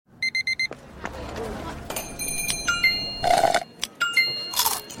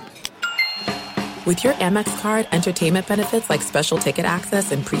With your Amex card, entertainment benefits like special ticket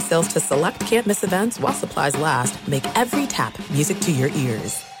access and pre-sales to select can't-miss events while supplies last make every tap music to your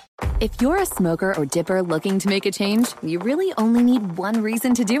ears. If you're a smoker or dipper looking to make a change, you really only need one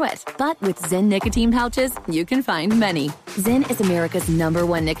reason to do it. But with Zyn nicotine pouches, you can find many. Zyn is America's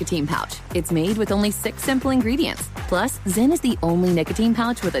 #1 nicotine pouch. It's made with only 6 simple ingredients. Plus, Zyn is the only nicotine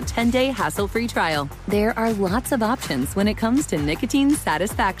pouch with a 10-day hassle-free trial. There are lots of options when it comes to nicotine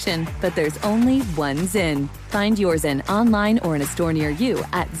satisfaction, but there's only one Zyn. Find your Zyn online or in a store near you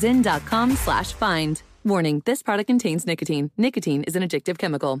at zyn.com/find. Warning, this product contains nicotine. Nicotine is an addictive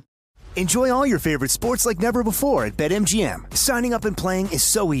chemical. Enjoy all your favorite sports like never before at BetMGM. Signing up and playing is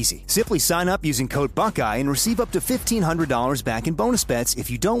so easy. Simply sign up using code Buckeye and receive up to $1,500 back in bonus bets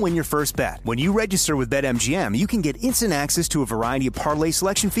if you don't win your first bet. When you register with BetMGM, you can get instant access to a variety of parlay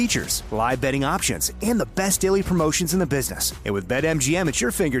selection features, live betting options, and the best daily promotions in the business. And with BetMGM at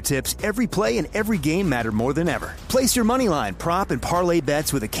your fingertips, every play and every game matter more than ever. Place your moneyline, prop, and parlay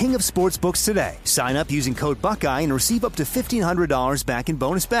bets with the king of sportsbooks today. Sign up using code Buckeye and receive up to $1,500 back in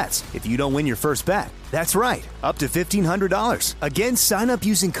bonus bets if you don't win your first bet. That's right, up to $1,500. Again, sign up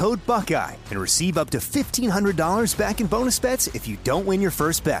using code Buckeye and receive up to $1,500 back in bonus bets if you don't win your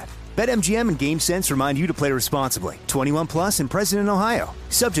first bet. BetMGM and GameSense remind you to play responsibly. 21 plus and present in Ohio.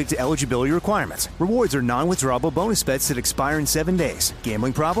 Subject to eligibility requirements. Rewards are non-withdrawable bonus bets that expire in 7 days.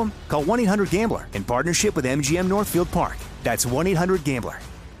 Gambling problem? Call 1-800-GAMBLER in partnership with MGM Northfield Park. That's 1-800-GAMBLER.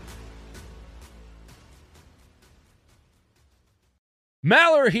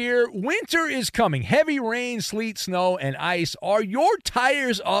 Maller here. Winter is coming. Heavy rain, sleet, snow, and ice. Are your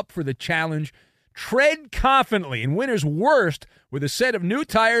tires up for the challenge? Tread confidently in winter's worst with a set of new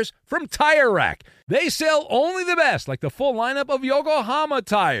tires from Tire Rack. They sell only the best, like the full lineup of Yokohama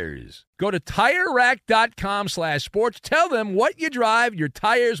tires. Go to TireRack.com/sports. Tell them what you drive. Your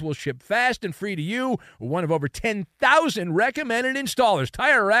tires will ship fast and free to you. One of over 10,000 recommended installers.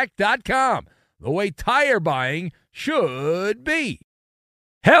 TireRack.com. The way tire buying should be.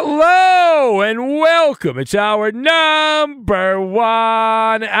 Hello and welcome. It's our number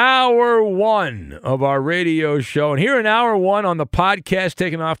one, hour one of our radio show. And here in hour one on the podcast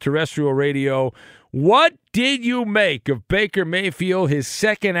taking off terrestrial radio, what did you make of Baker Mayfield, his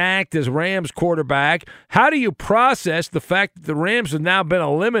second act as Rams quarterback? How do you process the fact that the Rams have now been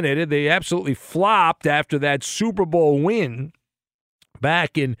eliminated? They absolutely flopped after that Super Bowl win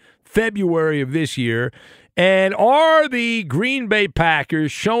back in February of this year. And are the Green Bay Packers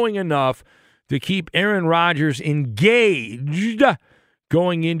showing enough to keep Aaron Rodgers engaged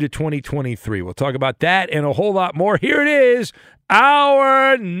going into 2023? We'll talk about that and a whole lot more. Here it is,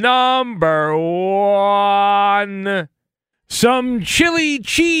 our number one. Some chili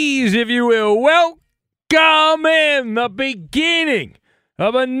cheese, if you will. Welcome in the beginning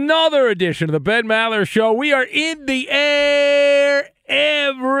of another edition of the Ben Maller Show. We are in the air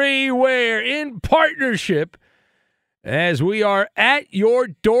everywhere in partnership as we are at your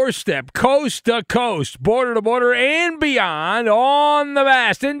doorstep, coast to coast, border to border, and beyond on the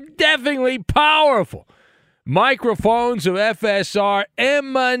vast and deafeningly powerful microphones of FSR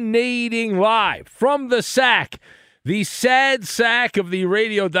emanating live from the sack, the sad sack of the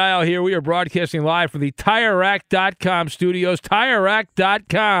radio dial here. We are broadcasting live from the TireRack.com studios.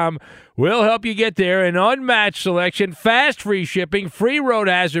 TireRack.com will help you get there. An unmatched selection, fast free shipping, free road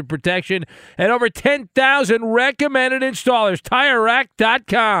hazard protection, and over 10,000 recommended installers.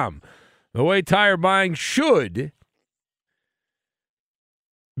 TireRack.com. The way tire buying should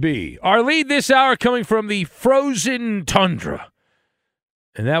be. Our lead this hour coming from the frozen tundra.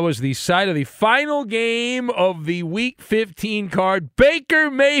 And that was the site of the final game of the Week 15 card. Baker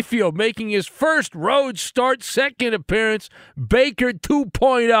Mayfield making his first road start, second appearance. Baker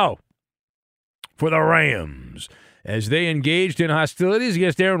 2.0 for the Rams as they engaged in hostilities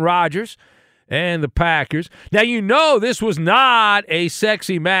against Aaron Rodgers and the Packers. Now, you know this was not a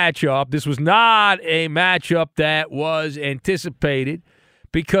sexy matchup. This was not a matchup that was anticipated,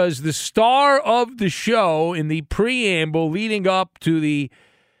 because the star of the show in the preamble leading up to the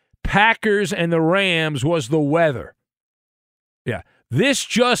Packers and the Rams was the weather. Yeah, this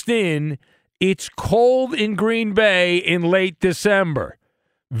just in, it's cold in Green Bay in late December.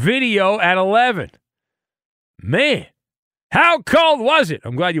 Video at 11. Man, how cold was it?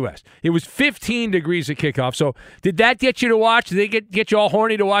 I'm glad you asked. It was 15 degrees at kickoff. So did that get you to watch? Did they get you all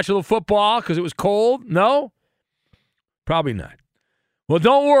horny to watch a little football because it was cold? No? Probably not. Well,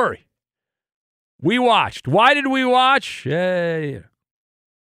 don't worry. We watched. Why did we watch? There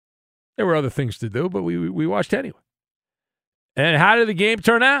were other things to do, but we watched anyway. And how did the game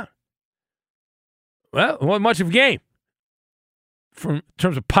turn out? Well, it wasn't much of a game. in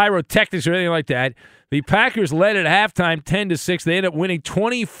terms of pyrotechnics or anything like that. The Packers led at halftime 10-6. They ended up winning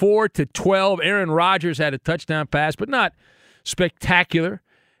 24-12. Aaron Rodgers had a touchdown pass, but not spectacular.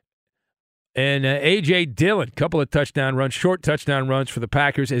 And A.J. Dillon, a couple of touchdown runs, short touchdown runs for the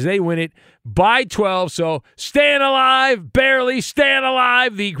Packers as they win it by 12. So staying alive, barely staying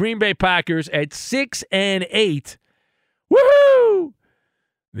alive. The Green Bay Packers at 6-8. Woohoo!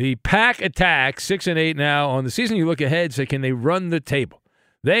 The Pack attack, 6-8 now on the season. You look ahead, say, can they run the table?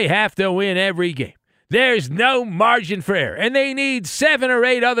 They have to win every game. There's no margin for error, and they need 7 or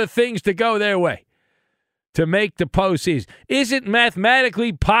 8 other things to go their way to make the postseason. Is it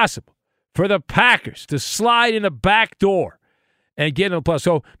mathematically possible for the Packers to slide in the back door and get in the plus?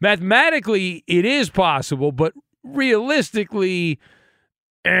 So mathematically, it is possible, but realistically,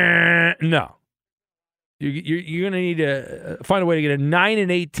 no. You're going to need to find a way to get a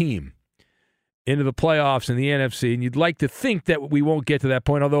 9-8 team into the playoffs in the NFC, and you'd like to think that we won't get to that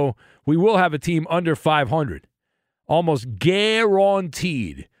point, although we will have a team under 500, almost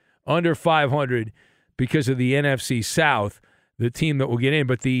guaranteed under 500 because of the NFC South, the team that will get in.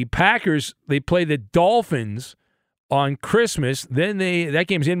 But the Packers, they play the Dolphins on Christmas. Then that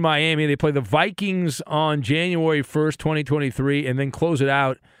game's in Miami. They play the Vikings on January 1st, 2023, and then close it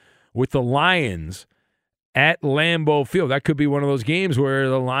out with the Lions at Lambeau Field. That could be one of those games where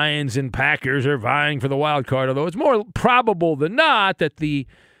the Lions and Packers are vying for the wild card, although it's more probable than not that the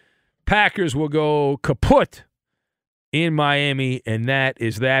Packers will go kaput in Miami, and that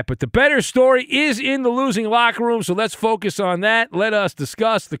is that. But the better story is in the losing locker room, so let's focus on that. Let us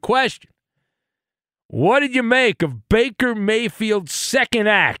discuss the question. What did you make of Baker Mayfield's second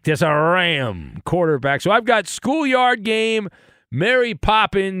act as a Ram quarterback? So I've got Schoolyard Game, Mary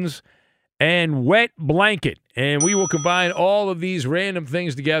Poppins, and Wet Blanket. And we will combine all of these random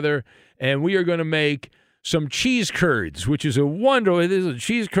things together, and we are going to make some cheese curds, which is a wonder. It is a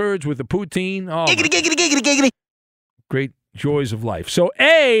cheese curds with the poutine. Oh, giggity. Great joys of life. So,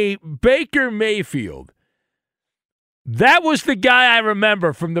 Baker Mayfield. That was the guy I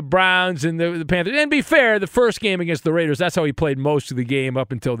remember from the Browns and the Panthers. And be fair, the first game against the Raiders, that's how he played most of the game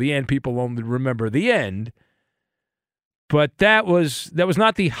up until the end. People only remember the end. But that was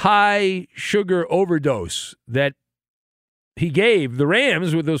not the high sugar overdose that he gave the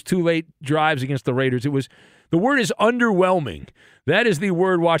Rams with those 2 late drives against the Raiders. The word is underwhelming. That is the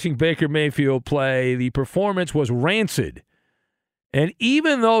word watching Baker Mayfield play. The performance was rancid. And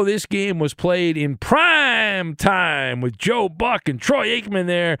even though this game was played in prime time with Joe Buck and Troy Aikman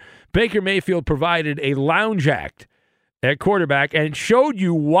there, Baker Mayfield provided a lounge act at quarterback and showed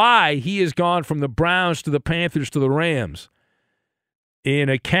you why he has gone from the Browns to the Panthers to the Rams in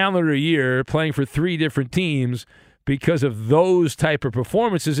a calendar year, playing for 3 different teams because of those type of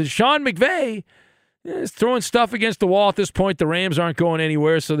performances. And Sean McVay is throwing stuff against the wall at this point. The Rams aren't going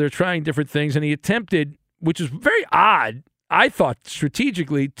anywhere, so they're trying different things. And he attempted, which is very odd, I thought,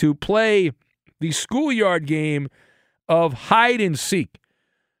 strategically, to play the schoolyard game of hide and seek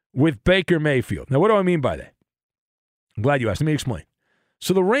with Baker Mayfield. Now, what do I mean by that? I'm glad you asked. Let me explain.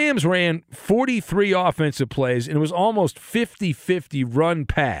 So the Rams ran 43 offensive plays, and it was almost 50-50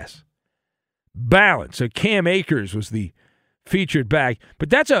 run-pass balance. So Cam Akers was the featured back. But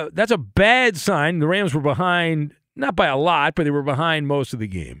that's a bad sign. The Rams were behind, not by a lot, but they were behind most of the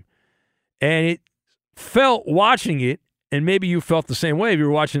game. And it felt, watching it, and maybe you felt the same way if you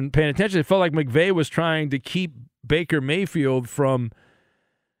were paying attention, it felt like McVay was trying to keep Baker Mayfield from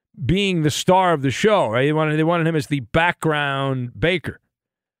being the star of the show, right? They wanted him as the background Baker,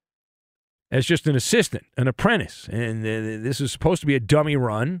 as just an assistant, an apprentice. And this is supposed to be a dummy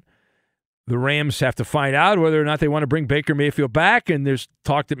run. The Rams have to find out whether or not they want to bring Baker Mayfield back, and there's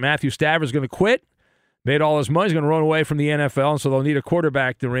talk that Matthew Stafford is going to quit. Made all his money. He's going to run away from the NFL, and so they'll need a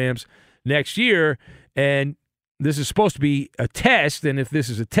quarterback, the Rams, next year. And this is supposed to be a test, and if this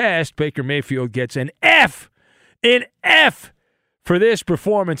is a test, Baker Mayfield gets an F for this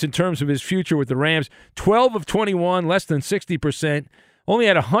performance in terms of his future with the Rams. 12 of 21, less than 60%, only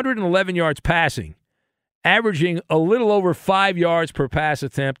had 111 yards passing, averaging a little over 5 yards per pass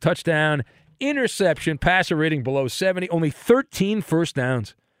attempt, touchdown, interception, passer rating below 70, only 13 first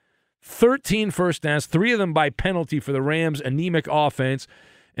downs. 13 first downs, 3 of them by penalty for the Rams' anemic offense.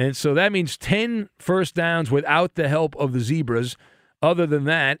 And so that means 10 first downs without the help of the Zebras. Other than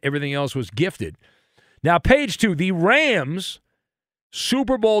that, everything else was gifted. Now, page 2, the Rams'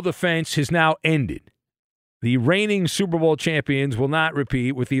 Super Bowl defense has now ended. The reigning Super Bowl champions will not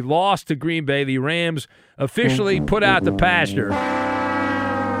repeat. With the loss to Green Bay, the Rams officially put out the pasture.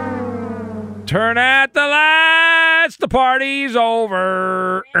 Turn out the lights, the party's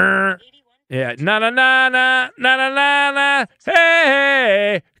over. Yeah, na,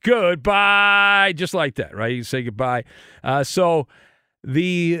 hey, goodbye. Just like that, right? You say goodbye. So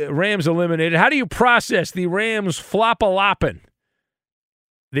the Rams eliminated. How do you process the Rams flop-a-lopping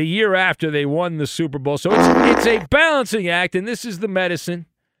the year after they won the Super Bowl? So it's a balancing act, and this is the medicine.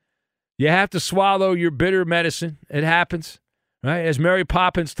 You have to swallow your bitter medicine. It happens. Right? As Mary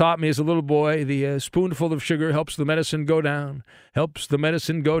Poppins taught me as a little boy, the spoonful of sugar helps the medicine go down, helps the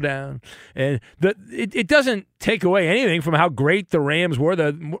medicine go down. And it doesn't take away anything from how great the Rams were.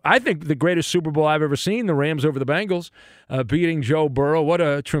 I think the greatest Super Bowl I've ever seen, the Rams over the Bengals, beating Joe Burrow. What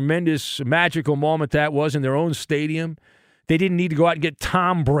a tremendous, magical moment that was in their own stadium. They didn't need to go out and get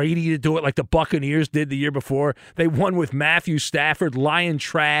Tom Brady to do it like the Buccaneers did the year before. They won with Matthew Stafford, Lion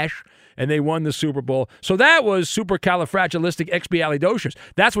Trash, and they won the Super Bowl. So that was supercalifragilisticexpialidocious.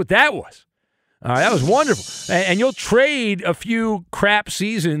 That's what that was. All right, that was wonderful. And you'll trade a few crap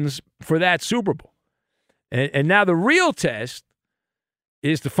seasons for that Super Bowl. And now the real test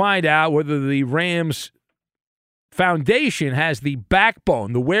is to find out whether the Rams foundation has the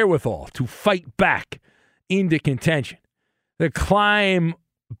backbone, the wherewithal to fight back into contention, to climb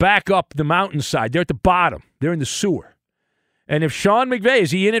back up the mountainside. They're at the bottom. They're in the sewer. And if Sean McVay,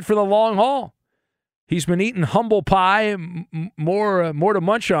 is he in it for the long haul? He's been eating humble pie, more to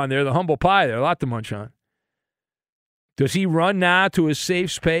munch on there, the humble pie there, a lot to munch on. Does he run now to a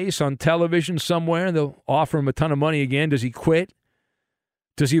safe space on television somewhere and they'll offer him a ton of money again? Does he quit?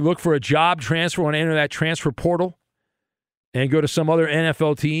 Does he look for a job transfer, want to enter that transfer portal and go to some other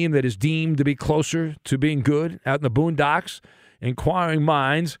NFL team that is deemed to be closer to being good out in the boondocks? Inquiring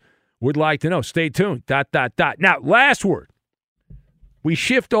minds would like to know. Stay tuned. ... Now, last word. We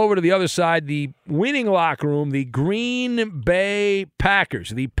shift over to the other side, the winning locker room, the Green Bay Packers,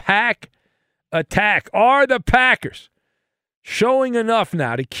 the Pack Attack. Are the Packers showing enough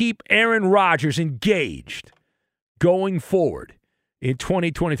now to keep Aaron Rodgers engaged going forward in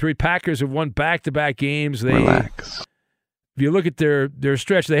 2023? Packers have won back-to-back games. Relax. If you look at their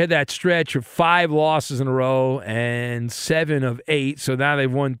stretch, they had that stretch of 5 losses in a row and 7 of 8. So now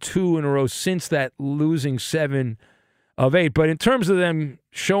they've won 2 in a row since that losing 7 of 8. But in terms of them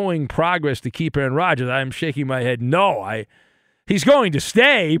showing progress to keep Aaron Rodgers, I'm shaking my head. No, he's going to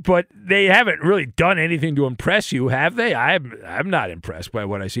stay, but they haven't really done anything to impress you, have they? I'm not impressed by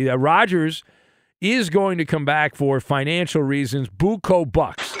what I see. Rodgers is going to come back for financial reasons, buco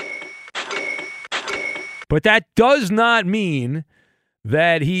bucks. But that does not mean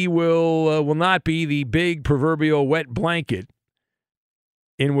that he will not be the big proverbial wet blanket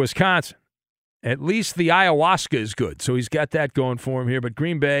in Wisconsin. At least the ayahuasca is good, so he's got that going for him here. But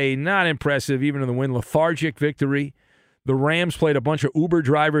Green Bay, not impressive, even in the win. Lethargic victory. The Rams played a bunch of Uber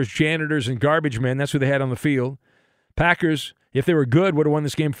drivers, janitors, and garbage men. That's who they had on the field. Packers, if they were good, would have won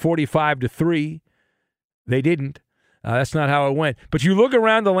this game 45-3. They didn't. That's not how it went. But you look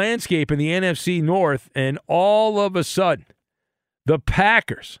around the landscape in the NFC North, and all of a sudden, the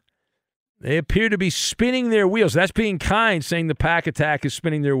Packers, they appear to be spinning their wheels. That's being kind, saying the Pack Attack is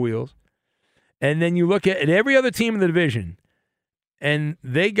spinning their wheels. And then you look at every other team in the division, and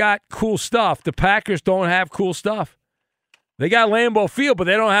they got cool stuff. The Packers don't have cool stuff. They got Lambeau Field, but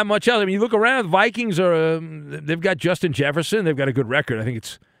they don't have much else. I mean, you look around, the Vikings they've got Justin Jefferson. They've got a good record. I think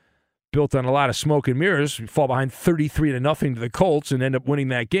it's built on a lot of smoke and mirrors. You fall behind 33-0 to the Colts and end up winning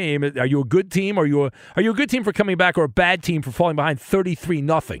that game. Are you a good team? Are you a good team for coming back, or a bad team for falling behind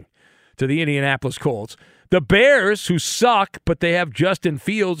 33-0 to the Indianapolis Colts? The Bears, who suck, but they have Justin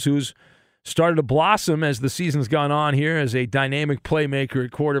Fields, who's started to blossom as the season's gone on here as a dynamic playmaker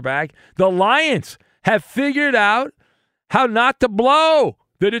at quarterback. The Lions have figured out how not to blow.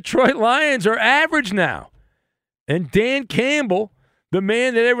 The Detroit Lions are average now. And Dan Campbell, the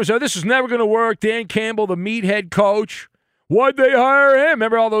man that everyone said, this is never going to work. Dan Campbell, the meathead coach. Why'd they hire him?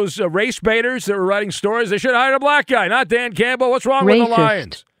 Remember all those race baiters that were writing stories? They should have hired a black guy, not Dan Campbell. What's wrong with the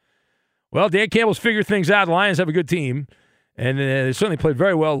Lions? Well, Dan Campbell's figured things out. The Lions have a good team. And they certainly played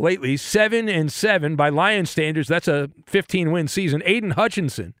very well lately. 7-7 by Lions standards. That's a 15-win season. Aiden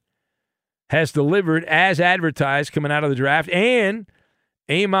Hutchinson has delivered as advertised coming out of the draft. And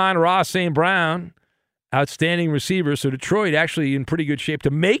Amon-Ra St. Brown, outstanding receiver. So Detroit actually in pretty good shape to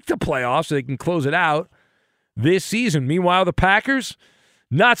make the playoffs so they can close it out this season. Meanwhile, the Packers,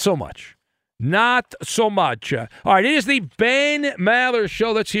 not so much. Not so much. All right, it is the Ben Maller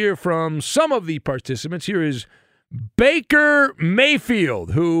Show. Let's hear from some of the participants. Here is Baker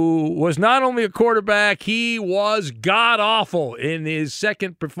Mayfield, who was not only a quarterback, he was god-awful in his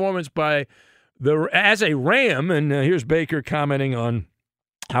second performance as a Ram. And here's Baker commenting on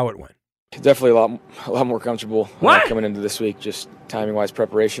how it went. Definitely a lot more comfortable coming into this week, just timing-wise,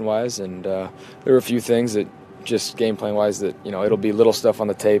 preparation-wise, and there were a few things that just game plan-wise that, it'll be little stuff on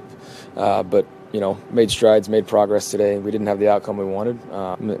the tape, but, made strides, made progress today. We didn't have the outcome we wanted,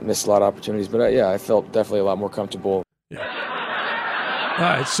 missed a lot of opportunities, but I felt definitely a lot more comfortable. Yeah. All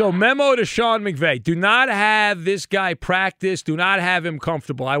right, so memo to Sean McVay. Do not have this guy practice. Do not have him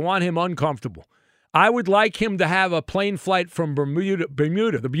comfortable. I want him uncomfortable. I would like him to have a plane flight from Bermuda,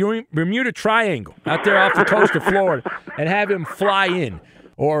 the Bermuda Triangle, out there off the coast of Florida, and have him fly in.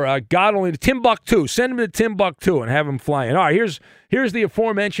 Or, God only, to Timbuktu. Send him to Timbuktu and have him fly in. All right, here's the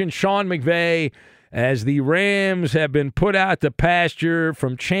aforementioned Sean McVay as the Rams have been put out to pasture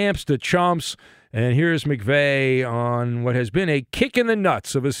from champs to chumps. And here's McVay on what has been a kick in the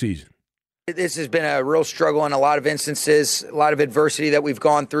nuts of a season. This has been a real struggle in a lot of instances, a lot of adversity that we've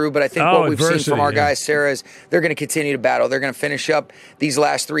gone through. But I think what we've seen from our guys, Sarah, is they're going to continue to battle. They're going to finish up these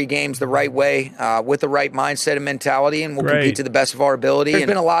last 3 games the right way, with the right mindset and mentality, and we'll compete to the best of our ability. There's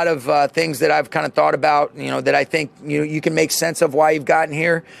been a lot of things that I've kind of thought about, that I think you can make sense of why you've gotten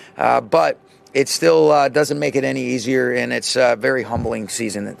here. But it still doesn't make it any easier, and it's a very humbling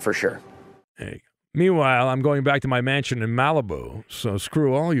season for sure. Hey. Meanwhile, I'm going back to my mansion in Malibu, so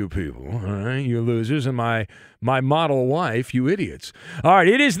screw all you people, all right, you losers, and my model wife, you idiots. All right,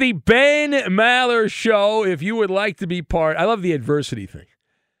 it is the Ben Maller Show. If you would like to be part, I love the adversity thing.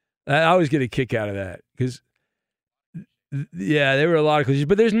 I always get a kick out of that because, there were a lot of cliches,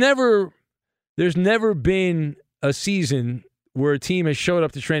 but there's never been a season where a team has showed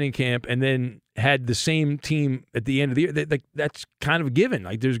up to training camp and then had the same team at the end of the year. That's kind of a given.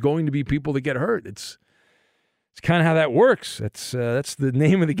 Like, there's going to be people that get hurt. It's kind of how that works. That's the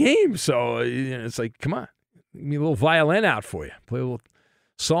name of the game. So it's like, come on, give me a little violin out for you. Play a little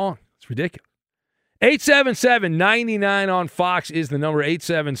song. It's ridiculous. 877-99 on Fox is the number.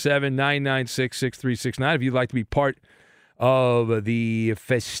 877-996-6369. If you'd like to be part of the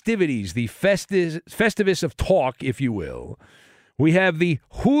festivities, the Festivus of talk, if you will. We have the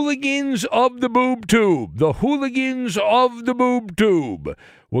hooligans of the boob tube. The hooligans of the boob tube.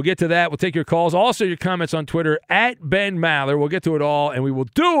 We'll get to that. We'll take your calls. Also, your comments on Twitter at Ben Maller. We'll get to it all, and we will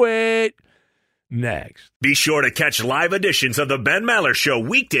do it next. Be sure to catch live editions of the Ben Maller Show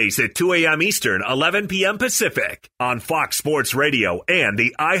weekdays at 2 a.m. Eastern, 11 p.m. Pacific on Fox Sports Radio and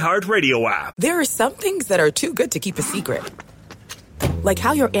the iHeartRadio app. There are some things that are too good to keep a secret. Like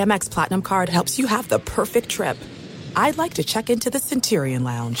how your Amex Platinum card helps you have the perfect trip. I'd like to check into the Centurion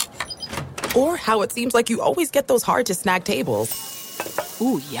Lounge. Or how it seems like you always get those hard-to-snag tables.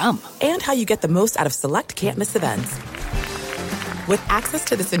 Ooh, yum. And how you get the most out of select can't-miss events. With access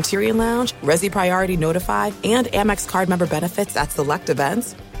to the Centurion Lounge, Resi Priority Notified, and Amex card member benefits at select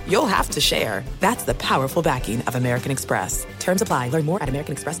events, you'll have to share. That's the powerful backing of American Express. Terms apply. Learn more at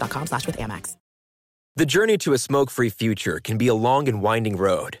americanexpress.com/withAmex. The journey to a smoke-free future can be a long and winding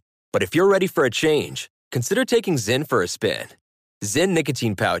road. But if you're ready for a change, consider taking Zyn for a spin. Zyn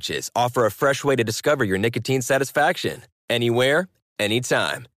nicotine pouches offer a fresh way to discover your nicotine satisfaction. Anywhere,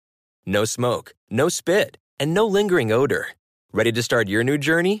 anytime. No smoke, no spit, and no lingering odor. Ready to start your new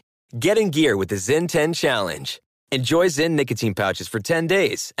journey? Get in gear with the Zyn 10 Challenge. Enjoy Zyn nicotine pouches for 10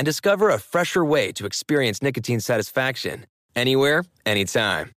 days and discover a fresher way to experience nicotine satisfaction. Anywhere,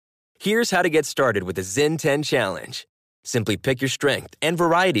 anytime. Here's how to get started with the Zyn 10 Challenge. Simply pick your strength and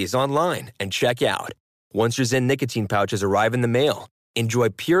varieties online and check out. Once your Zyn nicotine pouches arrive in the mail, enjoy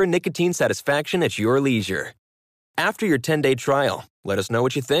pure nicotine satisfaction at your leisure. After your 10-day trial, let us know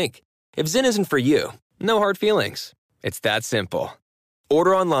what you think. If Zyn isn't for you, no hard feelings. It's that simple.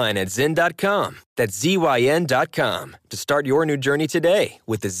 Order online at Zyn.com, that's ZYN.com, to start your new journey today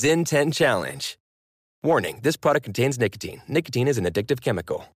with the Zyn 10 Challenge. Warning, this product contains nicotine. Nicotine is an addictive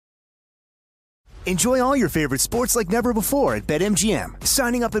chemical. Enjoy all your favorite sports like never before at BetMGM.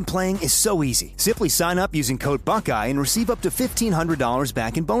 Signing up and playing is so easy. Simply sign up using code Buckeye and receive up to $1,500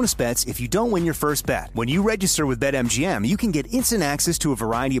 back in bonus bets if you don't win your first bet. When you register with BetMGM, you can get instant access to a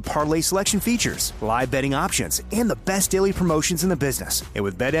variety of parlay selection features, live betting options, and the best daily promotions in the business. And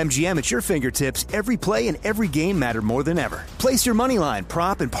with BetMGM at your fingertips, every play and every game matter more than ever. Place your moneyline,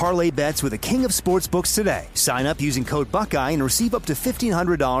 prop, and parlay bets with the king of sportsbooks today. Sign up using code Buckeye and receive up to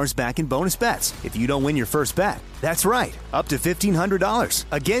 $1,500 back in bonus bets if you don't win your first bet. That's right, up to $1,500.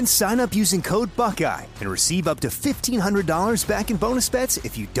 Again, sign up using code Buckeye and receive up to $1,500 back in bonus bets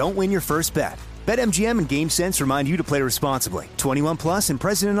if you don't win your first bet. BetMGM and GameSense remind you to play responsibly. 21 plus and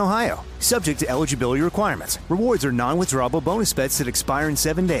present in Ohio. Subject to eligibility requirements. Rewards are non-withdrawable bonus bets that expire in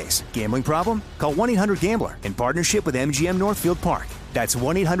 7 days. Gambling problem? Call 1-800-GAMBLER in partnership with MGM Northfield Park. That's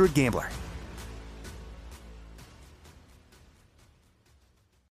 1-800-GAMBLER.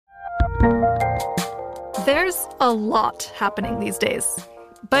 lot happening these days.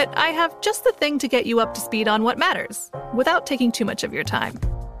 But I have just the thing to get you up to speed on what matters, without taking too much of your time.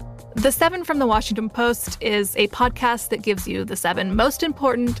 The 7 from the Washington Post is a podcast that gives you the 7 most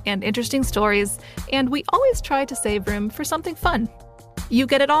important and interesting stories, and we always try to save room for something fun. You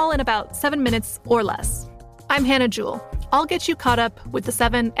get it all in about 7 minutes or less. I'm Hannah Jewell. I'll get you caught up with the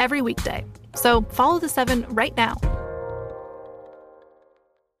 7 every weekday. So follow the 7 right now.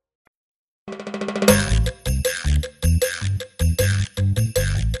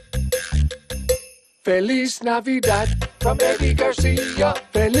 Feliz Navidad from Eddie Garcia.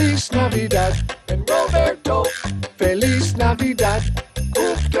 Feliz Navidad and Roberto. Feliz Navidad.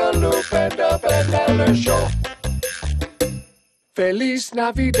 Hoop the Loop and the Ben Maller Show. Feliz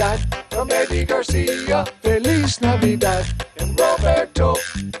Navidad from Eddie Garcia. Feliz Navidad and Roberto.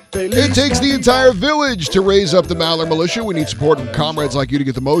 It takes the entire village to raise up the Maller Militia. We need support from comrades like you to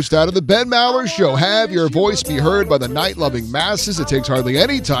get the most out of the Ben Maller Show. Have your voice be heard by the night-loving masses. It takes hardly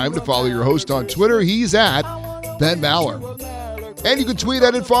any time to follow your host on Twitter. He's at Ben Maller. And you can tweet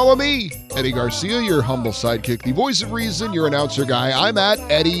at and follow me, Eddie Garcia, your humble sidekick, the voice of reason, your announcer guy. I'm at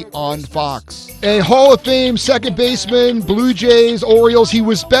Eddie on Fox. A Hall of Fame second baseman, Blue Jays, Orioles. He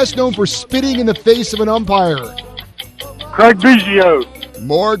was best known for spitting in the face of an umpire. Craig Biggio.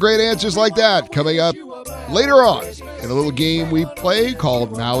 More great answers like that coming up later on in a little game we play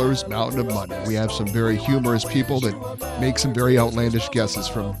called Maller's Mountain of Money. We have some very humorous people that make some very outlandish guesses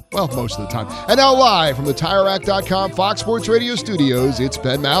from, well, most of the time. And now live from the TireRack.com Fox Sports Radio studios, it's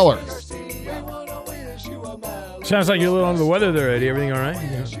Ben Maller. Sounds like you're a little under the weather there, Eddie. Everything all right?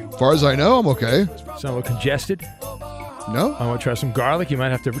 Yeah. As far as I know, I'm okay. Sound a little congested? No. I want to try some garlic. You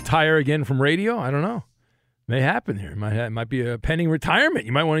might have to retire again from radio. I don't know. May happen here. It might be a pending retirement.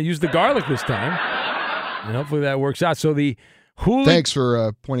 You might want to use the garlic this time. And hopefully that works out. So the Thanks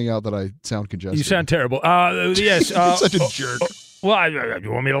for pointing out that I sound congested. You sound terrible. Yes. Such a jerk. Well,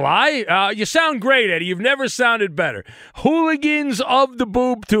 you want me to lie? You sound great, Eddie. You've never sounded better. Hooligans of the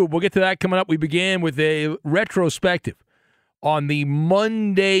Boob Tube. We'll get to that coming up. We began with a retrospective on the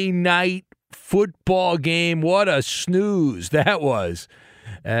Monday night football game. What a snooze that was,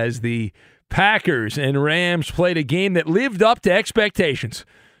 as the Packers and Rams played a game that lived up to expectations.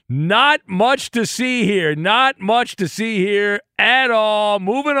 Not much to see here. Not much to see here at all.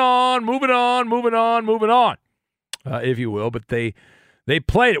 Moving on, if you will. But they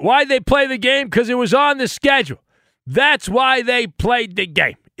played it. Why'd they play the game? Because it was on the schedule. That's why they played the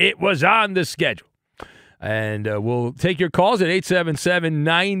game. It was on the schedule. And we'll take your calls at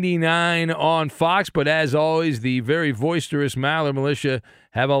 877-99 on Fox. But as always, the very boisterous Maller Militia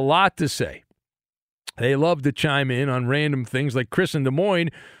have a lot to say. They love to chime in on random things, like Chris in Des Moines,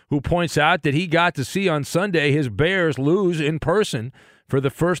 who points out that he got to see on Sunday his Bears lose in person for the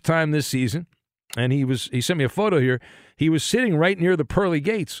first time this season. And he sent me a photo here. He was sitting right near the pearly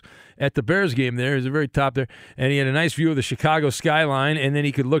gates at the Bears game there. He's at the very top there. And he had a nice view of the Chicago skyline, and then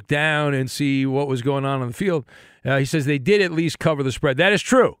he could look down and see what was going on the field. He says they did at least cover the spread. That is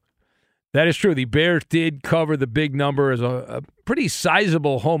true. That is true. The Bears did cover the big number as a pretty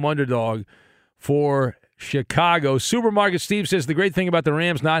sizable home underdog for Chicago. Supermarket Steve says the great thing about the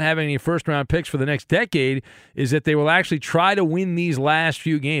Rams not having any first-round picks for the next decade is that they will actually try to win these last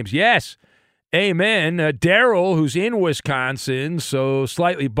few games. Yes, amen. Daryl, who's in Wisconsin, so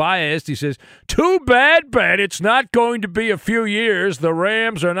slightly biased, he says, too bad, Ben. It's not going to be a few years. The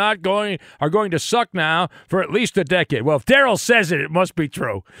Rams are going to suck now for at least a decade. Well, if Daryl says it, it must be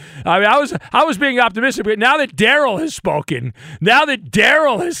true. I mean, I was being optimistic, but now that Daryl has spoken, now that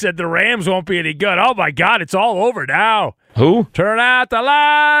Daryl has said the Rams won't be any good, oh my God, it's all over now. Who? Turn out the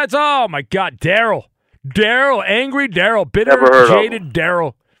lights. Oh my God, Daryl. Angry Daryl, bitter, jaded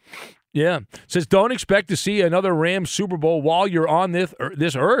Daryl. Yeah. Says, don't expect to see another Rams Super Bowl while you're on this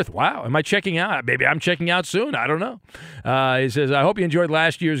earth. Wow. Am I checking out? Maybe I'm checking out soon. I don't know. He says, I hope you enjoyed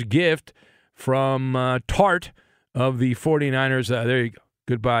last year's gift from Tart of the 49ers. There you go.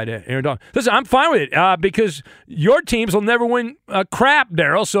 Goodbye to Aaron Donald. Listen, I'm fine with it because your teams will never win crap,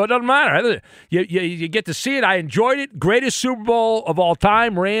 Daryl, so it doesn't matter. You get to see it. I enjoyed it. Greatest Super Bowl of all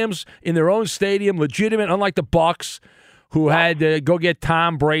time. Rams in their own stadium, legitimate, unlike the Bucs, who had to go get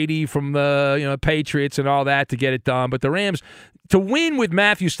Tom Brady from the Patriots and all that to get it done. But the Rams, to win with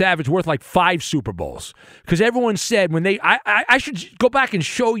Matthew Stafford, is worth like 5 Super Bowls. Because everyone said when I should go back and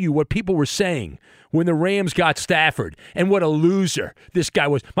show you what people were saying when the Rams got Stafford and what a loser this guy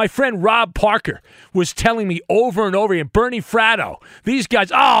was. My friend Rob Parker was telling me over and over again, Bernie Fratto, these guys,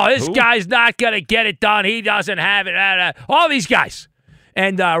 this guy's not going to get it done. He doesn't have it. All these guys.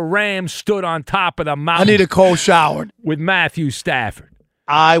 And Rams stood on top of the mountain. I need a cold shower. With Matthew Stafford.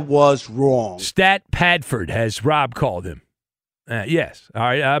 I was wrong. Stat Padford, has Rob called him. Yes. All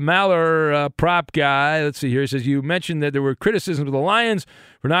right. Maller, prop guy. Let's see here. He says, you mentioned that there were criticisms of the Lions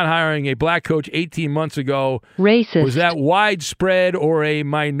for not hiring a black coach 18 months ago. Racist. Was that widespread or a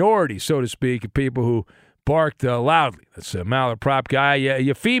minority, so to speak, of people who barked loudly? That's Maller, prop guy.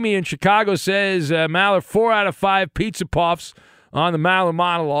 Yafimi in Chicago says, Maller, 4 out of 5 pizza puffs on the Maller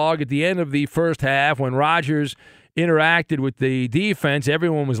monologue at the end of the first half when Rodgers interacted with the defense.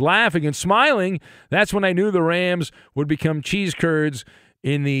 Everyone was laughing and smiling. That's when I knew the Rams would become cheese curds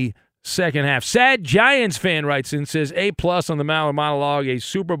in the second half. Sad Giants fan writes in, says, A+ on the Maller monologue. A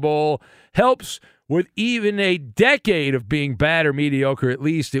Super Bowl helps with even a decade of being bad or mediocre. At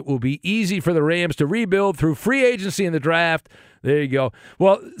least it will be easy for the Rams to rebuild through free agency in the draft. There you go.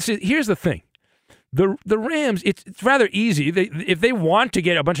 Well, see, here's the thing. The Rams, it's rather easy. If they want to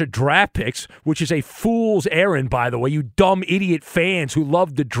get a bunch of draft picks, which is a fool's errand, by the way, you dumb idiot fans who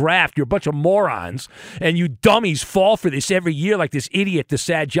love the draft, you're a bunch of morons, and you dummies fall for this every year like this idiot, the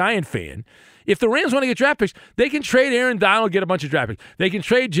sad Giant fan. If the Rams want to get draft picks, they can trade Aaron Donald, get a bunch of draft picks. They can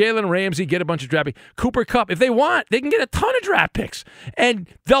trade Jalen Ramsey, get a bunch of draft picks. Cooper Kupp, if they want, they can get a ton of draft picks. And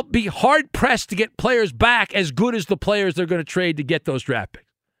they'll be hard-pressed to get players back as good as the players they're going to trade to get those draft picks.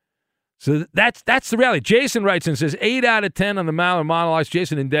 So that's the reality. Jason writes and says, 8 out of 10 on the Maller monologues.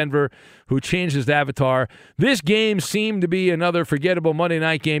 Jason in Denver, who changed his avatar. This game seemed to be another forgettable Monday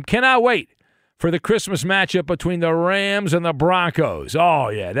night game. Cannot wait for the Christmas matchup between the Rams and the Broncos. Oh,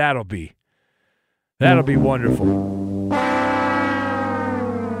 yeah, that'll be wonderful.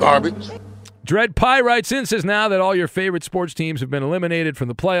 Garbage. Dread Pie writes in, says, now that all your favorite sports teams have been eliminated from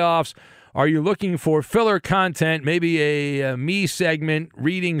the playoffs, are you looking for filler content, maybe a me segment,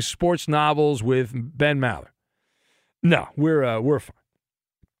 reading sports novels with Ben Maller? No, we're fine.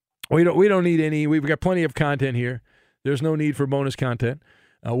 We don't need any. We've got plenty of content here. There's no need for bonus content.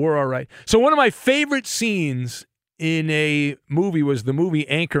 We're all right. So one of my favorite scenes in a movie was the movie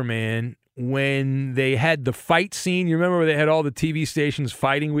Anchorman, when they had the fight scene. You remember where they had all the TV stations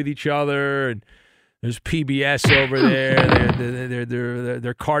fighting with each other, and there's PBS over there,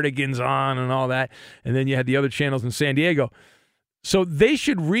 their cardigans on and all that. And then you had the other channels in San Diego. So they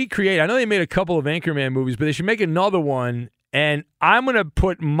should recreate. I know they made a couple of Anchorman movies, but they should make another one. And I'm going to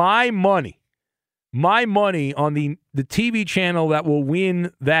put my money on the TV channel that will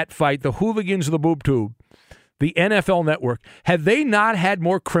win that fight, the Hooligans of the Boob Tube, the NFL Network. Have they not had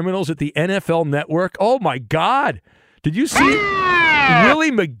more criminals at the NFL Network? Oh, my God. Did you see Willie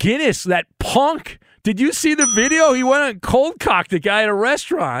McGinnis, that punk? Did you see the video? He went and cold-cocked a guy at a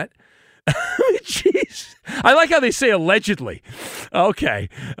restaurant. Jeez. I like how they say allegedly. Okay.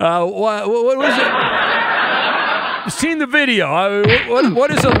 What was it? You've seen the video.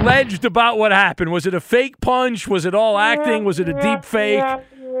 What is alleged about what happened? Was it a fake punch? Was it all acting? Was it a deep fake?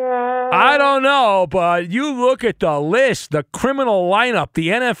 I don't know, but you look at the list, the criminal lineup the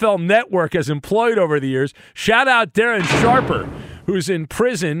NFL Network has employed over the years. Shout out Darren Sharper, who's in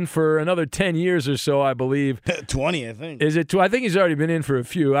prison for another 10 years or so, I believe. 20, I think. Is it? I think he's already been in for a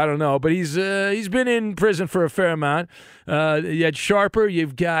few. I don't know, but he's been in prison for a fair amount. You had Sharper.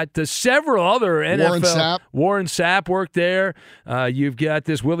 You've got several other NFL. Warren Sapp worked there. You've got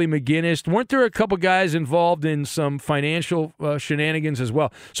this Willie McGinnis. Weren't there a couple guys involved in some financial shenanigans as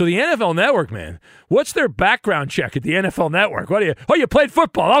well? So the NFL Network, man, what's their background check at the NFL Network? What do you? Oh, you played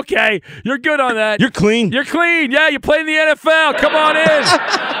football. Okay, you're good on that. You're clean. You're clean. Yeah, you played in the NFL. Come on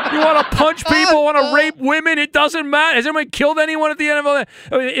in. You want to punch people? Want to rape women? It doesn't matter. Has anyone killed anyone at the NFL?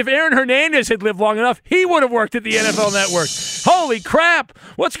 I mean, if Aaron Hernandez had lived long enough, he would have worked at the NFL Network. Holy crap.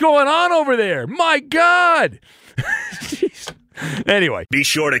 What's going on over there? My God. Anyway. Be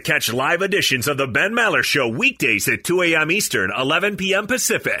sure to catch live editions of the Ben Maller Show weekdays at 2 a.m. Eastern, 11 p.m.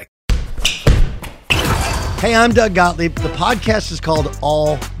 Pacific. Hey, I'm Doug Gottlieb. The podcast is called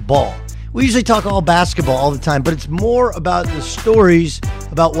All Ball. We usually talk all basketball all the time, but it's more about the stories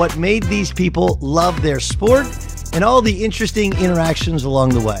about what made these people love their sport and all the interesting interactions along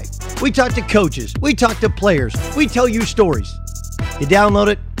the way. We talk to coaches. We talk to players. We tell you stories. You download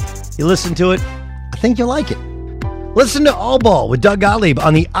it. You listen to it. I think you'll like it. Listen to All Ball with Doug Gottlieb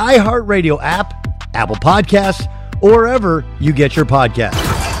on the iHeartRadio app, Apple Podcasts, or wherever you get your podcasts.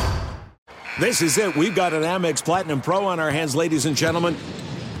 This is it. We've got an Amex Platinum Pro on our hands, ladies and gentlemen.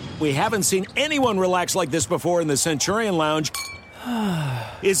 We haven't seen anyone relax like this before in the Centurion Lounge.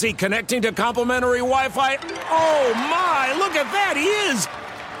 Is he connecting to complimentary Wi-Fi? Oh, my. Look at that. He is.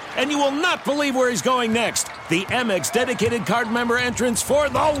 And you will not believe where he's going next. The Amex dedicated card member entrance for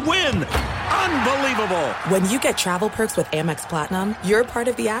the win. Unbelievable. When you get travel perks with Amex Platinum, you're part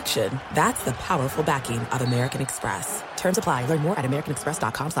of the action. That's the powerful backing of American Express. Terms apply. Learn more at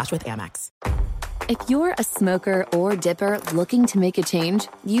americanexpress.com/withAmex. If you're a smoker or dipper looking to make a change,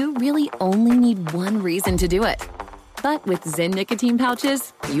 you really only need one reason to do it. But with Zyn nicotine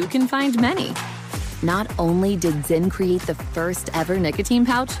pouches, you can find many. Not only did Zyn create the first ever nicotine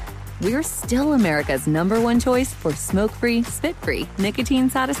pouch, we're still America's #1 choice for smoke-free, spit-free nicotine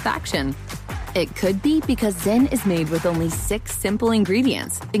satisfaction. It could be because Zyn is made with only 6 simple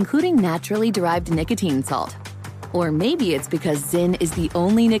ingredients, including naturally derived nicotine salt. Or maybe it's because Zyn is the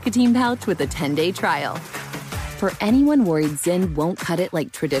only nicotine pouch with a 10-day trial. For anyone worried Zyn won't cut it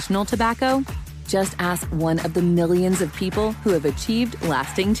like traditional tobacco, just ask one of the millions of people who have achieved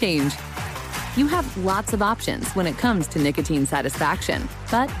lasting change. You have lots of options when it comes to nicotine satisfaction,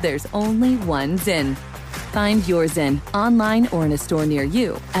 but there's only one Zyn. Find your Zyn online or in a store near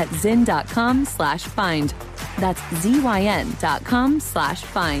you at zyn.com/find. That's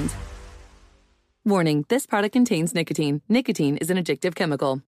ZYN.com/find. Warning, this product contains nicotine. Nicotine is an addictive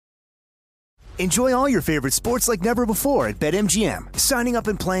chemical. Enjoy all your favorite sports like never before at BetMGM. Signing up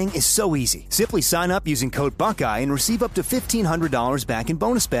and playing is so easy. Simply sign up using code Buckeye and receive up to $1,500 back in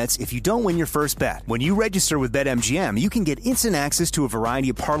bonus bets if you don't win your first bet. When you register with BetMGM, you can get instant access to a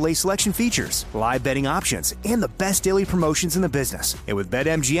variety of parlay selection features, live betting options, and the best daily promotions in the business. And with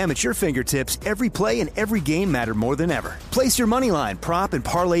BetMGM at your fingertips, every play and every game matter more than ever. Place your moneyline, prop, and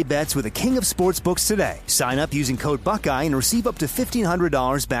parlay bets with the king of sportsbooks today. Sign up using code Buckeye and receive up to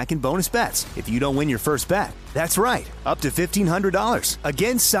 $1,500 back in bonus bets if you don't win your first bet. That's right, up to $1,500.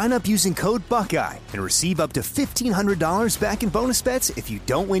 Again, sign up using code Buckeye and receive up to $1,500 back in bonus bets if you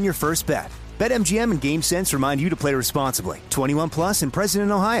don't win your first bet. BetMGM and GameSense remind you to play responsibly. 21 plus and present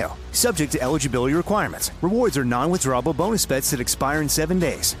in Ohio. Subject to eligibility requirements. Rewards are non-withdrawable bonus bets that expire in 7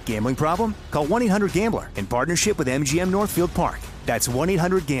 days. Gambling problem? Call 1-800-GAMBLER in partnership with MGM Northfield Park. That's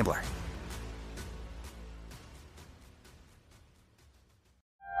 1-800-GAMBLER.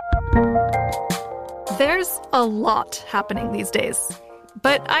 There's a lot happening these days,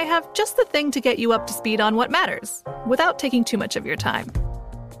 but I have just the thing to get you up to speed on what matters without taking too much of your time.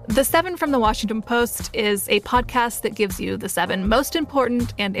 The 7 from the Washington Post is a podcast that gives you the 7 most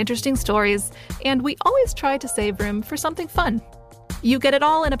important and interesting stories, and we always try to save room for something fun. You get it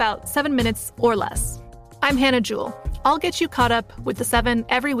all in about 7 minutes or less. I'm Hannah Jewell. I'll get you caught up with the 7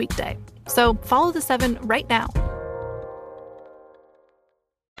 every weekday, so follow the 7 right now.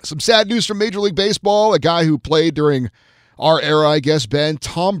 Some sad news from Major League Baseball. A guy who played during our era, I guess, Ben,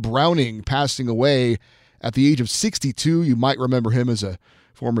 Tom Browning, passing away at the age of 62. You might remember him as a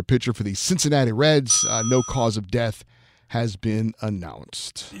former pitcher for the Cincinnati Reds. No cause of death has been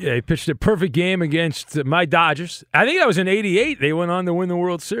announced. Yeah, he pitched a perfect game against my Dodgers. I think that was in '88. They went on to win the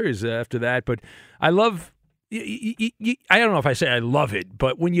World Series after that. But I love, I don't know if I say I love it,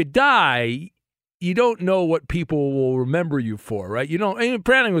 but when you die, you don't know what people will remember you for, right? You don't. I mean,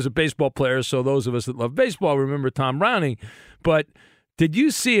 Browning was a baseball player, so those of us that love baseball remember Tom Browning. But did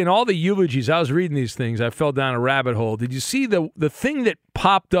you see in all the eulogies, I was reading these things, I fell down a rabbit hole. Did you see the thing that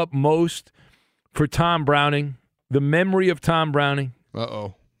popped up most for Tom Browning, the memory of Tom Browning?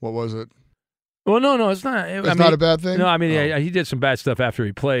 Uh-oh. What was it? Well, no, it's not. It's not a bad thing? No, I mean, he did some bad stuff after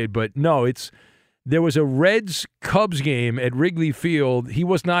he played, but no, there was a Reds-Cubs game at Wrigley Field. He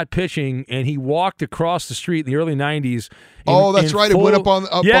was not pitching, and he walked across the street in the early 90s. That's right. It went up on the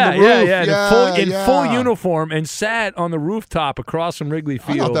roof. In full uniform, and sat on the rooftop across from Wrigley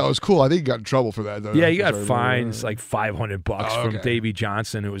Field. I thought that was cool. I think he got in trouble for that, though. Yeah, he got fined like $500 from Davey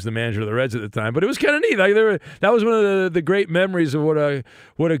Johnson, who was the manager of the Reds at the time. But it was kind of neat. Like that was one of the great memories of what a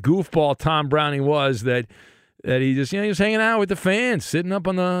goofball Tom Browning was, that he just, he was hanging out with the fans, sitting up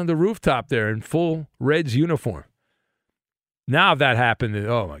on the rooftop there in full Reds uniform. Now if that happened,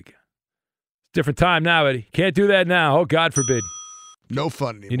 oh my God. Different time now, Eddie. Can't do that now. Oh, God forbid. No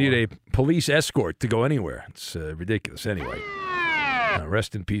fun anymore. You need a police escort to go anywhere. It's ridiculous. Anyway,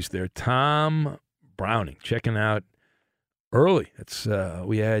 rest in peace there. Tom Browning, checking out early.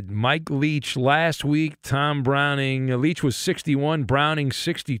 We had Mike Leach last week. Tom Browning. Leach was 61, Browning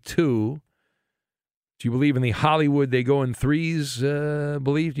 62. Do you believe in the Hollywood they go in threes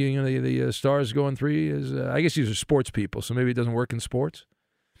belief? The stars go in threes? I guess these are sports people, so maybe it doesn't work in sports.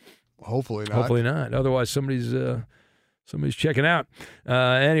 Hopefully not. Hopefully not. Otherwise, somebody's checking out.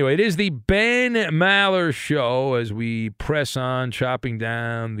 Anyway, it is the Ben Maller Show as we press on, chopping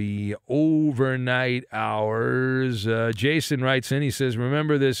down the overnight hours. Jason writes in, he says,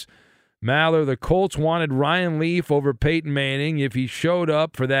 remember this, Maller, the Colts wanted Ryan Leaf over Peyton Manning. If he showed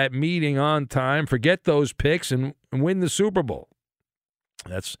up for that meeting on time, forget those picks and win the Super Bowl.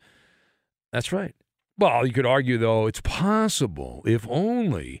 That's right. Well, you could argue, though, it's possible, if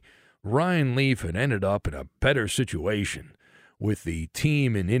only Ryan Leaf had ended up in a better situation with the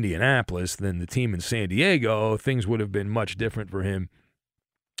team in Indianapolis than the team in San Diego, things would have been much different for him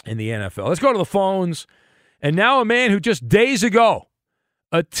in the NFL. Let's go to the phones. And now a man who just days ago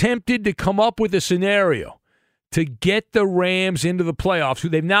attempted to come up with a scenario to get the Rams into the playoffs, who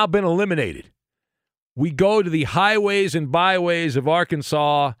they've now been eliminated. We go to the highways and byways of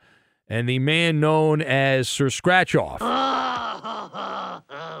Arkansas and the man known as Sir Scratchoff.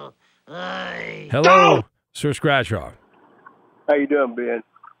 Hello, Sir Scratchoff. How you doing, Ben?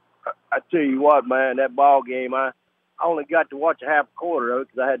 I tell you what, man, that ball game, I only got to watch a half quarter of it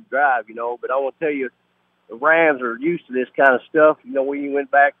because I had to drive, but I want to tell you, the Rams are used to this kind of stuff. We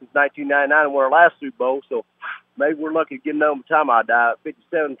went back since 1999 and won our last Super Bowl, so maybe we're lucky to get another time I die.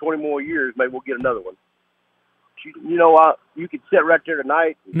 57, 20 more years, maybe we'll get another one. You could sit right there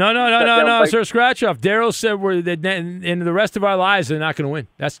tonight. No, Sir Scratchoff. Daryl said in the rest of our lives, they're not going to win.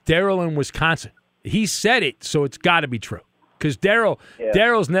 That's Daryl in Wisconsin. He said it, so it's got to be true. Because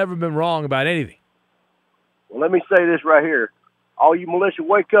Daryl's never been wrong about anything. Well, let me say this right here. All you militia,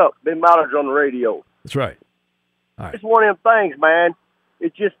 wake up. Ben Maller's on the radio. That's right. All right. It's one of them things, man.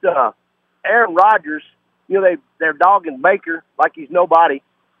 It's just Aaron Rodgers, they're dogging Baker like he's nobody.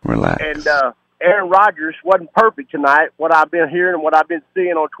 Relax. And Aaron Rodgers wasn't perfect tonight, what I've been hearing and what I've been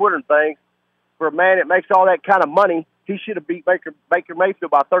seeing on Twitter and things. For a man that makes all that kind of money, he should have beat Baker Mayfield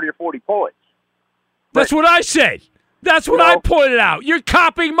by 30 or 40 points. That's what I said. That's what I pointed out. You're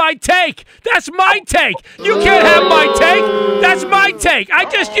copying my take. That's my take. You can't have my take. That's my take. I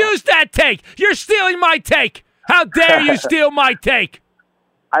just used that take. You're stealing my take. How dare you steal my take?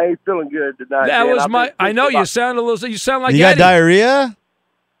 I ain't feeling good tonight. That was my. I know you sound a little. You sound like you got Eddie. Diarrhea.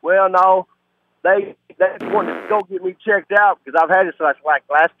 Well, no, they wanted to go get me checked out because I've had it since like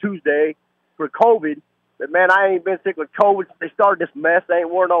last Tuesday for COVID. But, man, I ain't been sick with COVID since they started this mess. They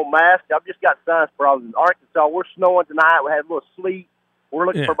ain't worn no mask. I've just got sinus problems. In Arkansas, we're snowing tonight. We had a little sleet. We're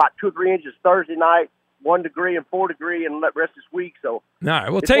looking for about 2 or 3 inches Thursday night, 1 degree and 4 degree, and the rest this week. So, all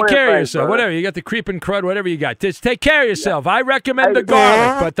right, well, take care of yourself. Brother. Whatever. You got the creeping crud, whatever you got. Just take care of yourself. Yeah. I recommend the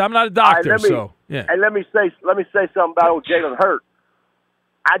garlic, but I'm not a doctor. Right, and let me say something about old Jalen Hurts.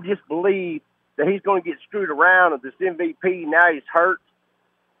 I just believe that he's going to get screwed around with this MVP. Now he's hurt,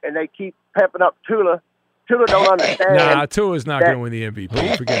 and they keep pepping up Tua. Tua don't understand. Nah, Tua's not going to win the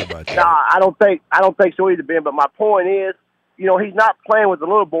MVP. Forget about that. Nah, I don't think so either, Ben. But my point is, he's not playing with the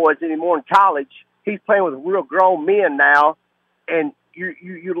little boys anymore in college. He's playing with real grown men now, and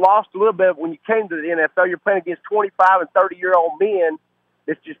you lost a little bit when you came to the NFL. You're playing against 25 and 30-year-old men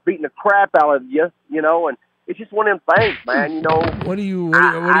that's just beating the crap out of you, and it's just one of them things, man.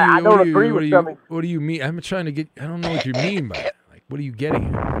 I don't agree with something. What do you mean? I'm trying to get. I don't know what you mean by that. What are you getting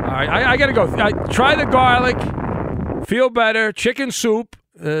at? All right, I got to go. Try the garlic. Feel better. Chicken soup.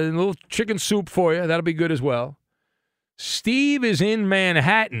 A little chicken soup for you. That'll be good as well. Steve is in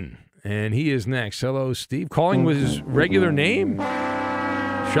Manhattan, and he is next. Hello, Steve. Calling with his regular name?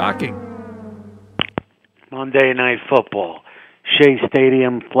 Shocking. Monday Night Football. Shea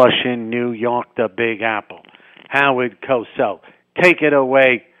Stadium, Flushing, New York, the Big Apple. Howard Cosell. Take it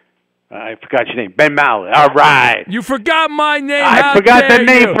away. I forgot your name. Ben Maller. All right. You forgot my name. I forgot the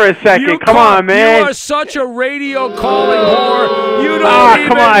name for a second. Come on, man. You are such a radio calling whore. You don't even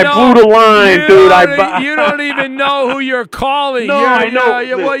come on. know. I blew the line, dude. You don't even know who you're calling. No, I know.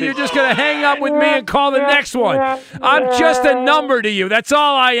 You're just going to hang up with me and call the next one. I'm just a number to you. That's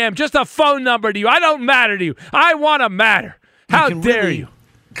all I am. Just a phone number to you. I don't matter to you. I want to matter. How dare you?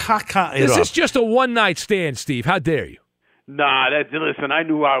 This is just a one-night stand, Steve. How dare you? Nah, listen, I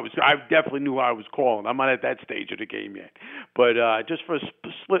definitely knew I was calling. I'm not at that stage of the game yet. But just for a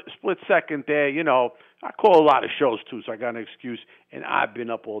split second there, I call a lot of shows too, so I got an excuse, and I've been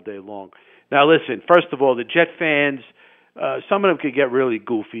up all day long. Now, listen, first of all, the Jet fans, some of them could get really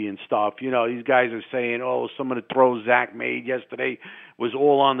goofy and stuff. These guys are saying, some of the throws Zach made yesterday was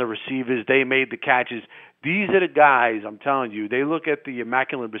all on the receivers. They made the catches. These are the guys, I'm telling you, they look at the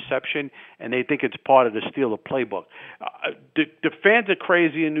immaculate reception and they think it's part of the Steeler playbook. The fans are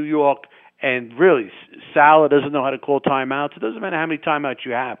crazy in New York, and really, Salah doesn't know how to call timeouts. It doesn't matter how many timeouts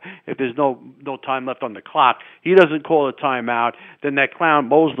you have. If there's no time left on the clock, he doesn't call a timeout. Then that clown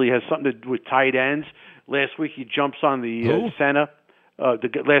Mosley has something to do with tight ends. Last week he jumps on the center.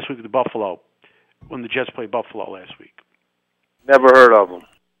 Last week the Buffalo, when the Jets played Buffalo last week. Never heard of him.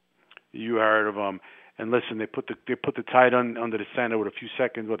 You heard of him. And listen, they put the tight end under the center with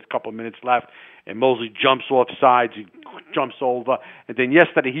a couple of minutes left, and Mosley jumps off sides, he jumps over, and then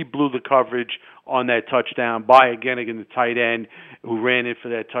yesterday he blew the coverage on that touchdown by Ganigan, the tight end, who ran in for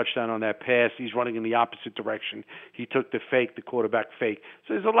that touchdown on that pass. He's running in the opposite direction. He took the quarterback fake.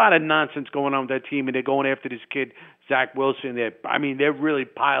 So there's a lot of nonsense going on with that team, and they're going after this kid, Zach Wilson. They're really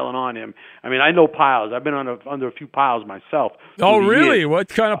piling on him. I mean, I know piles. I've been under a few piles myself. Oh, really? Years. What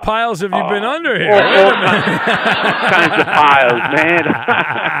kind of piles have you been under here? All kinds of piles, man.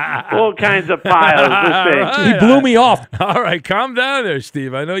 All kinds of piles. Right. He blew me off. All right, calm down there,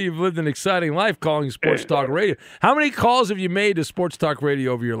 Steve. I know you've lived an exciting life calling Sports Talk Radio. How many calls have you made to Sports Talk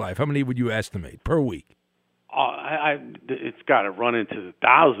Radio over your life? How many would you estimate per week? It's got to run into the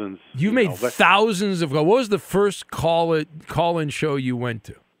thousands. You made thousands of calls. What was the first call-in show you went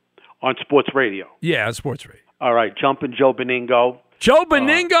to? On sports radio. Yeah, on sports radio. All right, Jumpin' Joe Beningo. Joe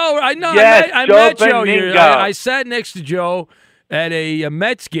Beningo? I know. Yes, I met Joe. I sat next to Joe at a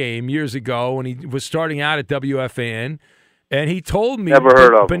Mets game years ago when he was starting out at WFAN, and he told me,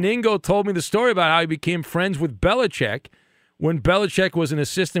 Beningo told me the story about how he became friends with Belichick when Belichick was an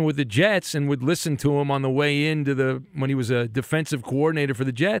assistant with the Jets and would listen to him on the way into when he was a defensive coordinator for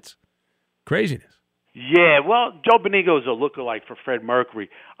the Jets. Craziness. Yeah, well, Joe Beningo is a lookalike for Fred Mercury.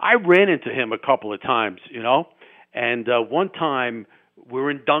 I ran into him a couple of times, and one time we were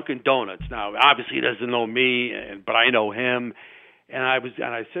in Dunkin' Donuts. Now, obviously, he doesn't know me, but I know him. And I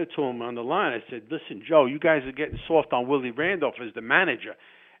said to him on the line, I said, "Listen, Joe, you guys are getting soft on Willie Randolph as the manager."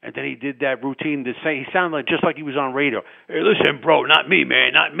 And then he did that routine to say, he sounded just like he was on radio. "Hey, listen, bro, not me,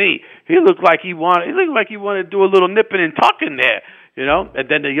 man, not me." He looked like he wanted to do a little nipping and tucking there, And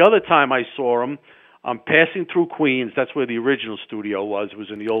then the other time I saw him, I'm passing through Queens. That's where the original studio was. It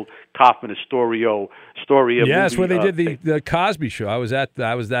was in the old Kaufman Astoria. Yeah, that's where they did the Cosby Show. I was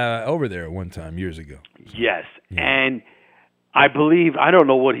over there one time years ago. Yes, and I believe, I don't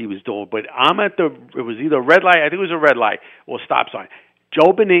know what he was doing, but it was either a red light, I think it was a red light, or a stop sign.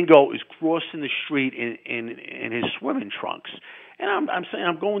 Joe Beningo is crossing the street in his swimming trunks. And I'm saying,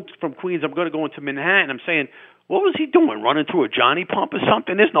 I'm going from Queens, I'm going to go into Manhattan. I'm saying, what was he doing, running through a Johnny Pump or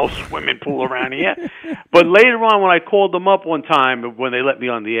something? There's no swimming pool around here. But later on, when I called them up one time, when they let me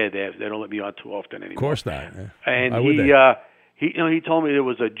on the air, they don't let me on too often anymore. Of course not. And he told me there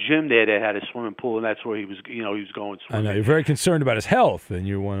was a gym there that had a swimming pool, and that's where he was going swimming. I know you're very concerned about his health, and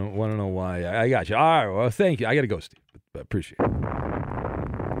you want to know why. I got you. All right, well, thank you. I got to go, Steve. But appreciate it.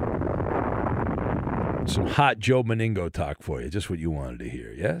 Some hot Joe Beningo talk for you, just what you wanted to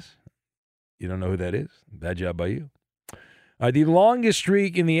hear. Yes, you don't know who that is. Bad job by you. The longest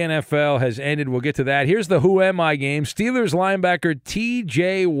streak in the NFL has ended. We'll get to that. Here's the Who Am I game. Steelers linebacker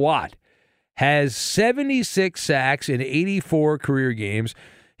T.J. Watt has 76 sacks in 84 career games.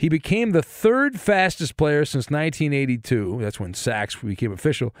 He became the third fastest player since 1982, that's when sacks became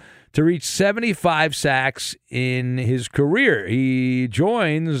official, to reach 75 sacks in his career. He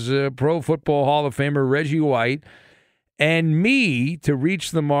joins Pro Football Hall of Famer Reggie White and me to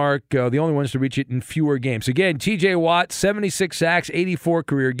reach the mark, the only ones to reach it in fewer games. Again, T.J. Watt, 76 sacks, 84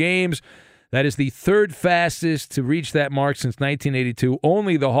 career games. That is the third fastest to reach that mark since 1982.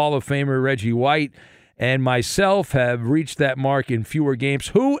 Only the Hall of Famer Reggie White and myself have reached that mark in fewer games.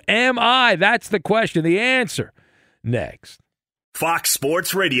 Who am I? That's the question. The answer next. Fox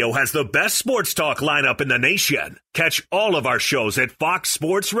Sports Radio has the best sports talk lineup in the nation. Catch all of our shows at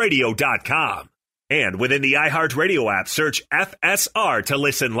foxsportsradio.com. And within the iHeartRadio app, search FSR to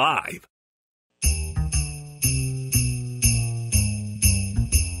listen live.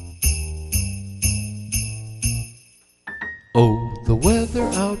 Oh, the weather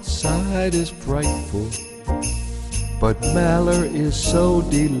outside is frightful, but Maller is so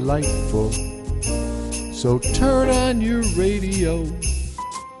delightful. So turn on your radio,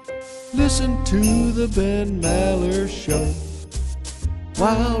 listen to the Ben Maller Show,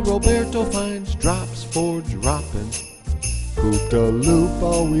 while Roberto finds drops for dropping. Hoop the Loop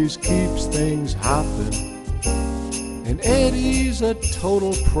always keeps things hopping, and Eddie's a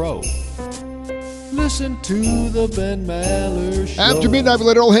total pro. Listen to the Ben Maller Show. After midnight, we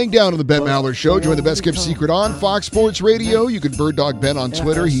let it all hang down on the Ben Maller Show. Join the best kept secret on Fox Sports Radio. You can bird dog Ben on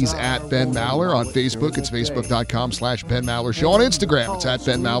Twitter. He's at Ben Maller. On Facebook, it's facebook.com/Ben Maller Show. On Instagram, it's at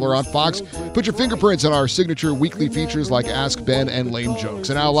Ben Maller. On Fox, put your fingerprints on our signature weekly features like Ask Ben and Lame Jokes.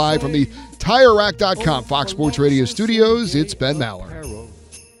 And now live from the TireRack.com Fox Sports Radio studios, it's Ben Maller.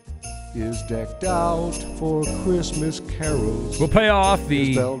 Is decked out for Christmas carols. We'll pay off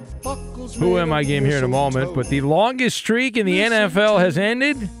the Who Am I game here in a moment, but the longest streak in the NFL has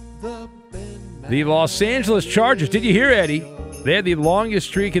ended. The Los Angeles Chargers. Did you hear, Eddie? They had the longest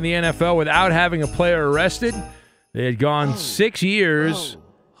streak in the NFL without having a player arrested. They had gone 6 years.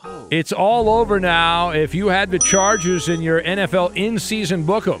 It's all over now. If you had the Chargers in your NFL in-season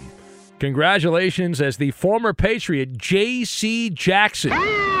book 'em, Congratulations, as the former Patriot J.C. Jackson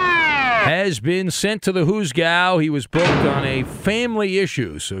has been sent to the Hoosgow. He was booked on a family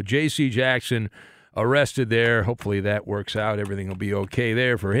issue. So J.C. Jackson arrested there. Hopefully that works out. Everything will be okay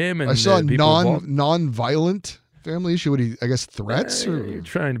there for him. And I saw non-violent family issue. What I guess threats? Or? You're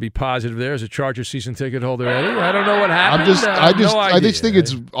trying to be positive there as a Charger season ticket holder, Eddie. I don't know what happened. I just think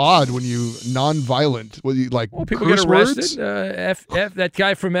it's odd when you non-violent. People get arrested. That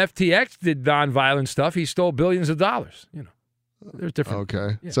guy from FTX did non-violent stuff. He stole billions of dollars. There's different.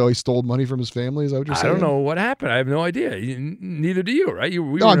 Okay, so he stole money from his family. Is that what you're saying? I don't know what happened. I have no idea. Neither do you, right?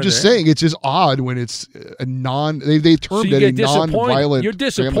 I'm just saying it's just odd when it's a non. They termed it a non-violent. You're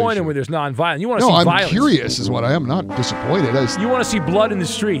disappointed when there's non-violent. You want to see violence. No, I'm curious, is what I am. Not disappointed. You want to see blood in the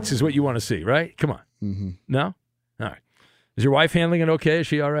streets, is what you want to see, right? Come on. Mm-hmm. No. All right. Is your wife handling it okay? Is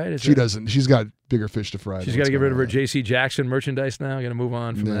she all right? She doesn't. She's got bigger fish to fry. She's got to get rid of her J.C. Jackson merchandise now? Got to move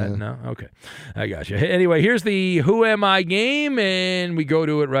on from that? No? Okay. I got you. Anyway, here's the Who Am I game, and we go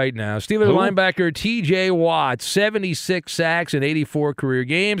to it right now. Steelers linebacker T.J. Watt, 76 sacks in 84 career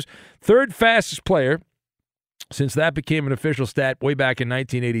games. Third fastest player since that became an official stat way back in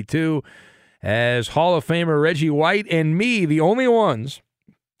 1982. As Hall of Famer Reggie White and me, the only ones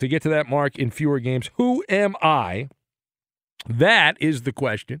to get to that mark in fewer games. Who am I? That is the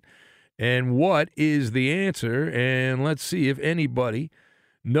question. And what is the answer? And let's see if anybody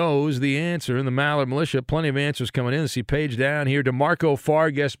knows the answer in the Maller Militia. Plenty of answers coming in. Let's see, page down here. DeMarco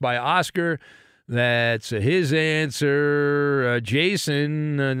Farr, guessed by Oscar. That's his answer.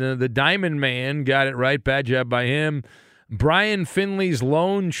 Jason, the Diamond Man, got it right. Bad job by him. Brian Finley's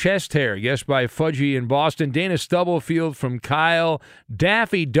lone chest hair, guessed by Fudgy in Boston. Dana Stubblefield from Kyle.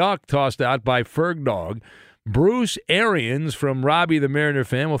 Daffy Duck, tossed out by Ferg Dog. Bruce Arians from Robbie the Mariner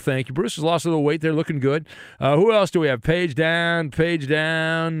fan. Well, thank you. Bruce has lost a little weight there, looking good. Who else do we have? Page down.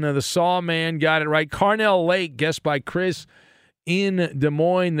 The Saw Man got it right. Carnell Lake, guessed by Chris in Des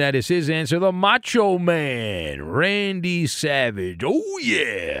Moines. That is his answer. The Macho Man, Randy Savage. Oh,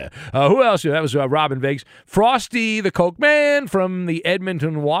 yeah. Who else? That was Robin Vegas. Frosty the Coke Man from the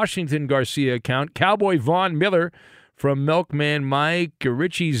Edmonton, Washington Garcia account. Cowboy Von Miller from Milkman Mike.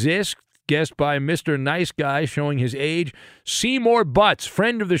 Richie Zisk, guessed by Mr. Nice Guy, showing his age. Seymour Butts,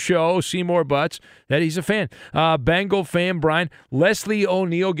 friend of the show, Seymour Butts, that he's a fan. Bengal fan, Brian. Leslie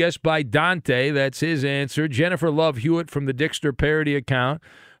O'Neill, guessed by Dante, that's his answer. Jennifer Love Hewitt from the Dickster parody account.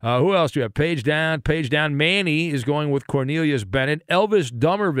 Who else do you have? Page down. Manny is going with Cornelius Bennett. Elvis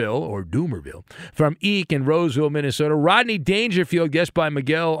Doomerville from Eek in Roseville, Minnesota. Rodney Dangerfield, guessed by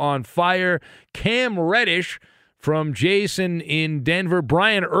Miguel on Fire. Cam Reddish from Jason in Denver.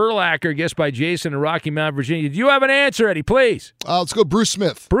 Brian Urlacher, guessed by Jason in Rocky Mount, Virginia. Do you have an answer, Eddie, please? Let's go Bruce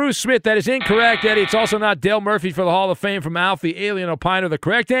Smith. Bruce Smith, that is incorrect, Eddie. It's also not Dale Murphy for the Hall of Fame from Alf the Alien Opiner. The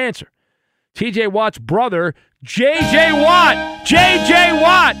correct answer, T.J. Watt's brother, J.J. Watt. J.J.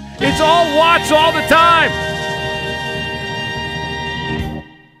 Watt. It's all Watts all the time.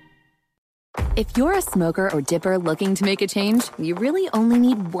 If you're a smoker or dipper looking to make a change, you really only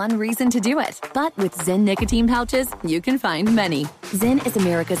need one reason to do it. But with Zyn nicotine pouches, you can find many. Zyn is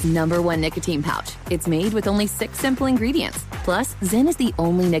America's #1 nicotine pouch. It's made with only 6 simple ingredients. Plus, Zyn is the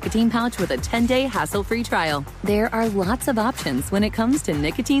only nicotine pouch with a 10-day hassle-free trial. There are lots of options when it comes to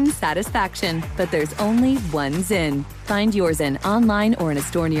nicotine satisfaction, but there's only one Zyn. Find your Zyn online or in a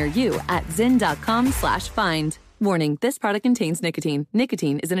store near you at zyn.com/find. Warning, this product contains nicotine.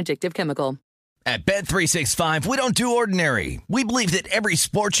 Nicotine is an addictive chemical. At Bet365, we don't do ordinary. We believe that every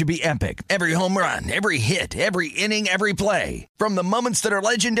sport should be epic. Every home run, every hit, every inning, every play. From the moments that are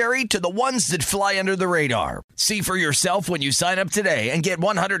legendary to the ones that fly under the radar. See for yourself when you sign up today and get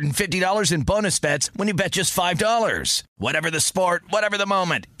 $150 in bonus bets when you bet just $5. Whatever the sport, whatever the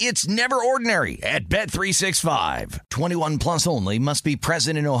moment, it's never ordinary at Bet365. 21 plus only. Must be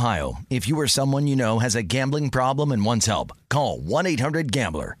present in Ohio. If you or someone you know has a gambling problem and wants help, call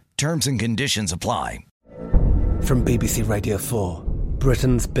 1-800-GAMBLER. Terms and conditions apply. From BBC Radio 4,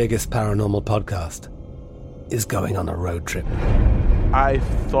 Britain's biggest paranormal podcast is going on a road trip. I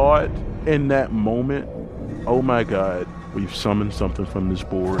thought in that moment, oh my God, we've summoned something from this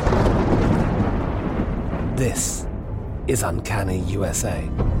board. This is Uncanny USA.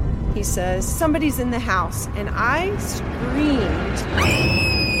 He says, somebody's in the house, and I screamed.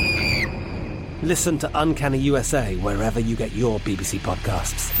 Listen to Uncanny USA wherever you get your BBC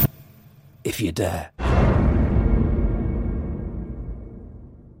podcasts, if you dare.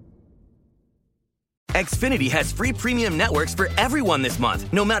 Xfinity has free premium networks for everyone this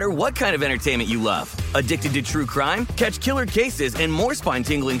month, no matter what kind of entertainment you love. Addicted to true crime? Catch killer cases and more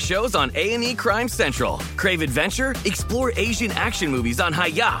spine-tingling shows on A&E Crime Central. Crave adventure? Explore Asian action movies on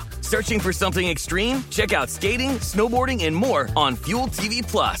Hi-YAH. Searching for something extreme? Check out skating, snowboarding, and more on Fuel TV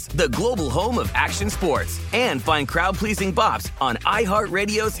Plus, the global home of action sports. And find crowd-pleasing bops on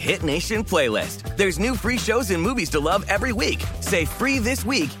iHeartRadio's Hit Nation playlist. There's new free shows and movies to love every week. Say free this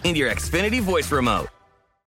week in your Xfinity voice remote.